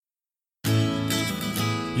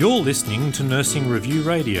You're listening to Nursing Review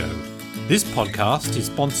Radio. This podcast is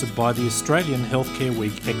sponsored by the Australian Healthcare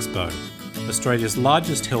Week Expo, Australia's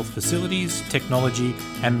largest health facilities, technology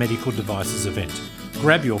and medical devices event.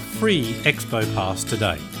 Grab your free Expo pass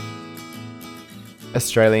today.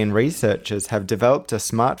 Australian researchers have developed a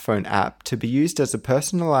smartphone app to be used as a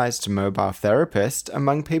personalised mobile therapist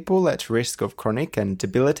among people at risk of chronic and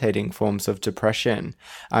debilitating forms of depression.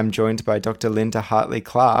 I'm joined by Dr. Linda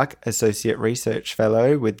Hartley-Clark, Associate Research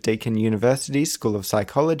Fellow with Deakin University School of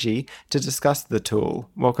Psychology, to discuss the tool.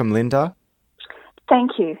 Welcome, Linda.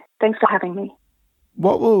 Thank you. Thanks for having me.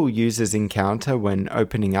 What will users encounter when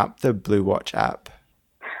opening up the Blue Watch app?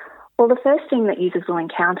 Well, the first thing that users will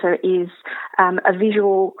encounter is a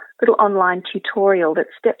visual little online tutorial that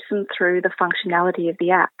steps them through the functionality of the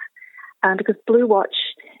app. Because Blue Watch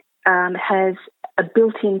has a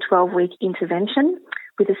built-in 12-week intervention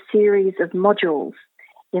with a series of modules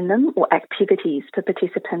in them or activities for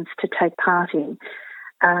participants to take part in.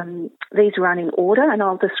 These run in order, and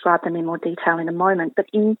I'll describe them in more detail in a moment. But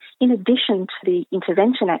in addition to the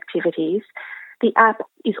intervention activities, the app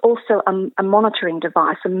is also a monitoring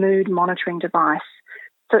device, a mood monitoring device.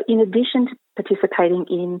 So in addition to participating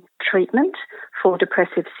in treatment for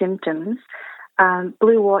depressive symptoms,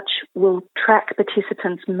 Blue Watch will track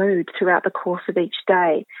participants' mood throughout the course of each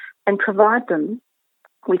day and provide them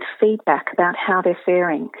with feedback about how they're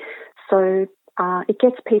faring. So it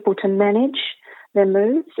gets people to manage their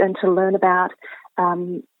moods and to learn about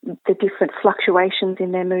the different fluctuations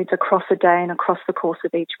in their moods across a day and across the course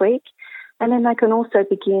of each week. And then they can also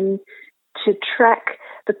begin to track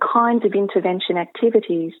the kinds of intervention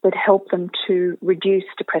activities that help them to reduce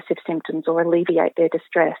depressive symptoms or alleviate their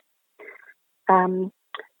distress. So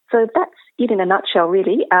that's it in a nutshell,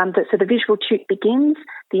 really. So the visual tute begins.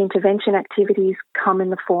 The intervention activities come in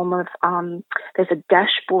the form of, there's a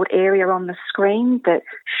dashboard area on the screen that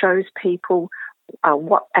shows people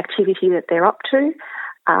what activity that they're up to.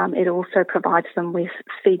 It also provides them with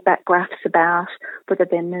feedback graphs about whether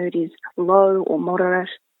their mood is low or moderate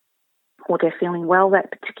or they're feeling well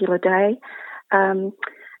that particular day. And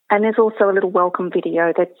there's also a little welcome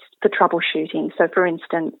video that's for troubleshooting. So, for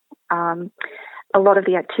instance, a lot of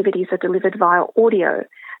the activities are delivered via audio.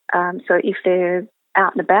 So if they're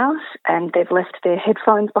out and about and they've left their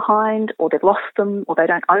headphones behind or they've lost them or they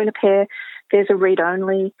don't own a pair, there's a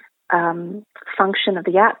read-only function of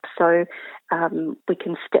the app, so we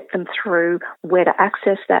can step them through where to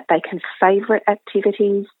access that. They can favourite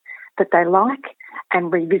activities that they like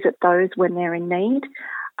and revisit those when they're in need.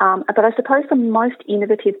 But I suppose the most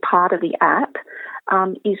innovative part of the app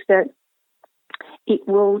is that it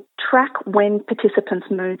will track when participants'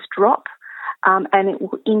 moods drop and it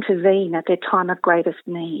will intervene at their time of greatest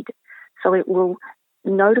need. So it will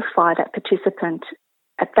notify that participant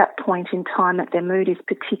at that point in time that their mood is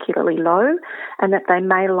particularly low and that they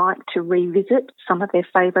may like to revisit some of their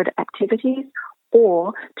favourite activities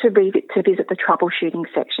or to visit the troubleshooting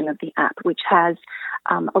section of the app, which has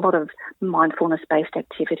a lot of mindfulness-based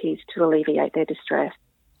activities to alleviate their distress.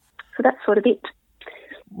 So that's sort of it.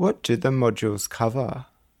 What do the modules cover?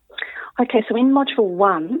 Okay, so in Module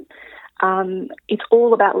 1, it's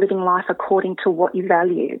all about living life according to what you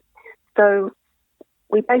value. So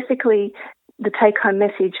we basically... The take-home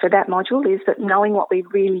message for that module is that knowing what we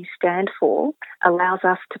really stand for allows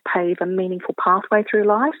us to pave a meaningful pathway through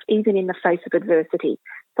life, even in the face of adversity.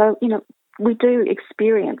 So, we do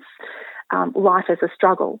experience life as a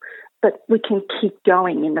struggle, but we can keep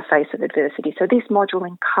going in the face of adversity. So this module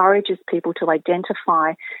encourages people to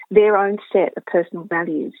identify their own set of personal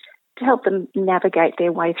values to help them navigate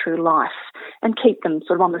their way through life and keep them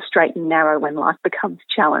sort of on the straight and narrow when life becomes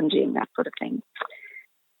challenging, that sort of thing.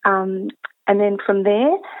 And then from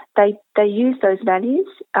there, they use those values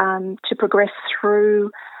to progress through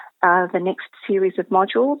the next series of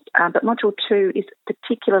modules. But Module 2 is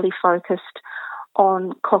particularly focused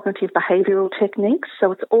on cognitive behavioural techniques.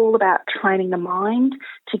 So it's all about training the mind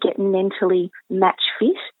to get mentally match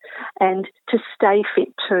fit and to stay fit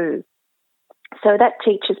too. So that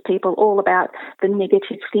teaches people all about the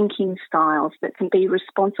negative thinking styles that can be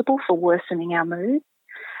responsible for worsening our mood.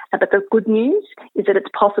 But the good news is that it's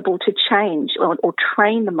possible to change or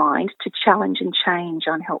train the mind to challenge and change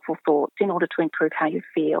unhelpful thoughts in order to improve how you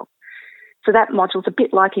feel. So that module's a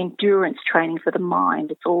bit like endurance training for the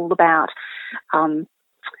mind. It's all about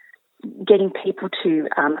getting people to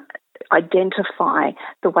identify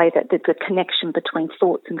the way that there's a connection between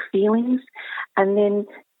thoughts and feelings, and then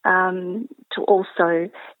to also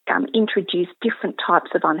introduce different types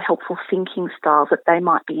of unhelpful thinking styles that they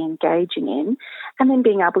might be engaging in, and then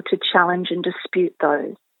being able to challenge and dispute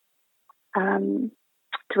those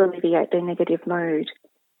to alleviate their negative mood.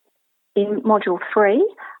 In Module 3,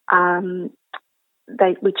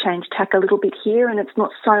 we changed tack a little bit here, and it's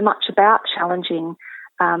not so much about challenging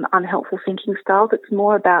unhelpful thinking styles. It's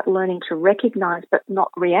more about learning to recognise but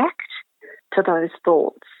not react to those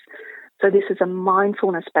thoughts. So this is a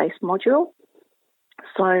mindfulness-based module.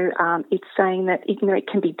 So it's saying that it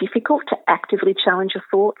can be difficult to actively challenge your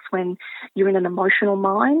thoughts when you're in an emotional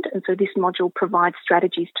mind, and so this module provides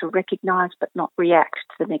strategies to recognise but not react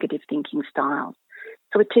to the negative thinking styles.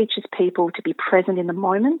 So it teaches people to be present in the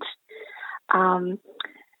moment, and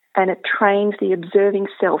it trains the observing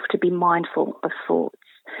self to be mindful of thoughts.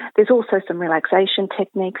 There's also some relaxation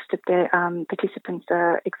techniques that the participants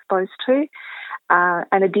are exposed to,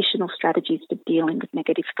 and additional strategies for dealing with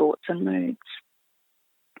negative thoughts and moods.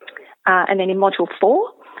 And then in Module 4,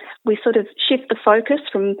 we sort of shift the focus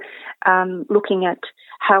from looking at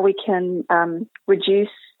how we can reduce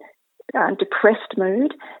depressed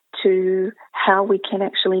mood to how we can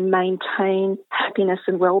actually maintain happiness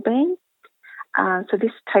and well-being. So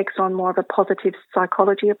this takes on more of a positive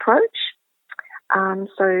psychology approach.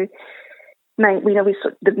 The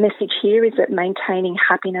message here is that maintaining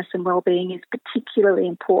happiness and well-being is particularly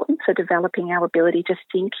important for developing our ability to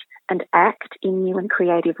think and act in new and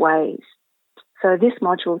creative ways. So this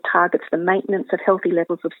module targets the maintenance of healthy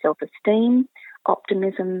levels of self-esteem,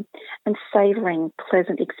 optimism, and savouring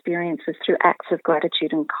pleasant experiences through acts of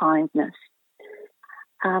gratitude and kindness.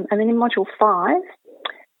 And then in Module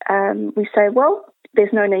 5, we say, well,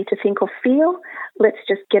 there's no need to think or feel. Let's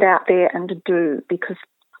just get out there and do, because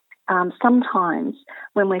sometimes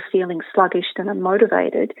when we're feeling sluggish and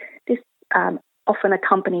unmotivated, this often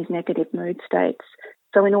accompanies negative mood states.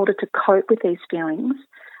 So in order to cope with these feelings,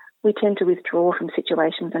 we tend to withdraw from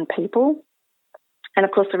situations and people. And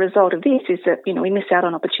of course, the result of this is that, we miss out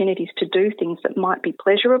on opportunities to do things that might be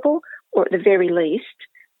pleasurable, or at the very least,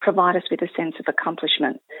 provide us with a sense of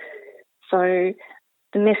accomplishment. So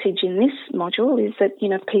the message in this module is that,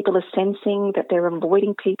 people are sensing that they're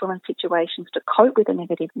avoiding people and situations to cope with a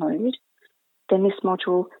negative mood. Then this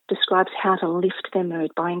module describes how to lift their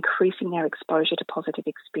mood by increasing their exposure to positive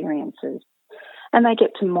experiences. And they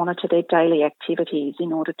get to monitor their daily activities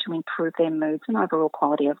in order to improve their moods and overall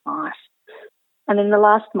quality of life. And then the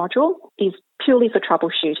last module is purely for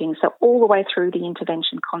troubleshooting. So all the way through the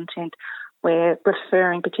intervention content, we're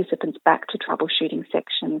referring participants back to troubleshooting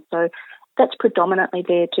sections. So that's predominantly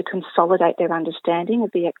there to consolidate their understanding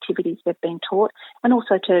of the activities they've been taught, and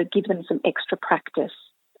also to give them some extra practice,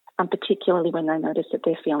 particularly when they notice that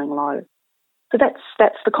they're feeling low. So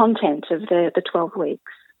that's the content of the 12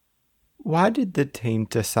 weeks. Why did the team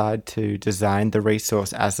decide to design the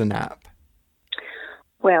resource as an app?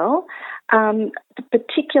 Well, the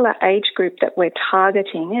particular age group that we're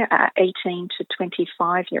targeting are 18 to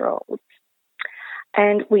 25-year-olds.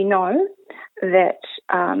 And we know that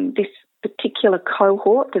this particular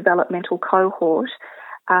cohort, developmental cohort,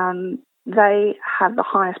 they have the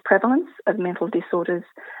highest prevalence of mental disorders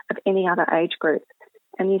of any other age group.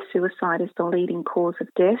 And youth suicide is the leading cause of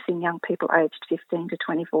death in young people aged 15 to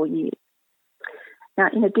 24 years. Now,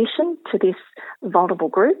 in addition to this vulnerable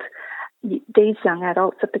group, these young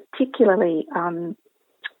adults are particularly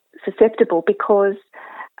susceptible because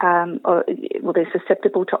they're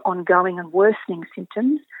susceptible to ongoing and worsening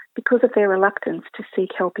symptoms because of their reluctance to seek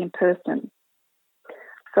help in person.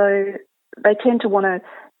 So they tend to want to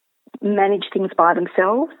manage things by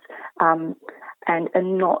themselves and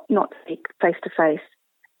not seek face-to-face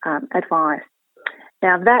advice.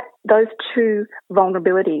 Now, those two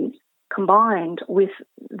vulnerabilities combined with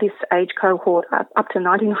this age cohort, up to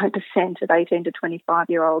 99% of 18 to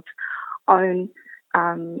 25-year-olds own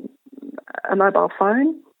a mobile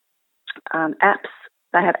phone, apps.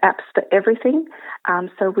 They have apps for everything.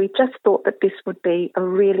 So we just thought that this would be a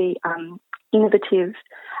really innovative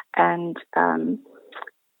and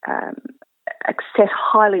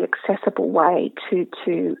highly accessible way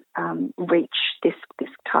to reach this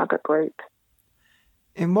target group.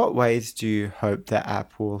 In what ways do you hope the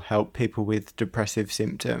app will help people with depressive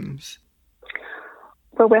symptoms?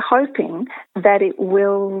 Well, we're hoping that it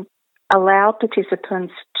will allow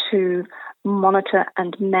participants to monitor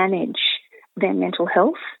and manage their mental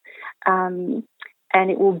health, and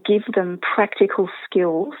it will give them practical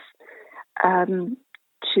skills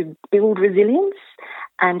to build resilience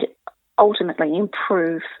and ultimately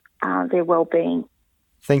improve their well-being.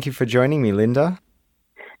 Thank you for joining me, Linda.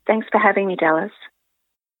 Thanks for having me, Dallas.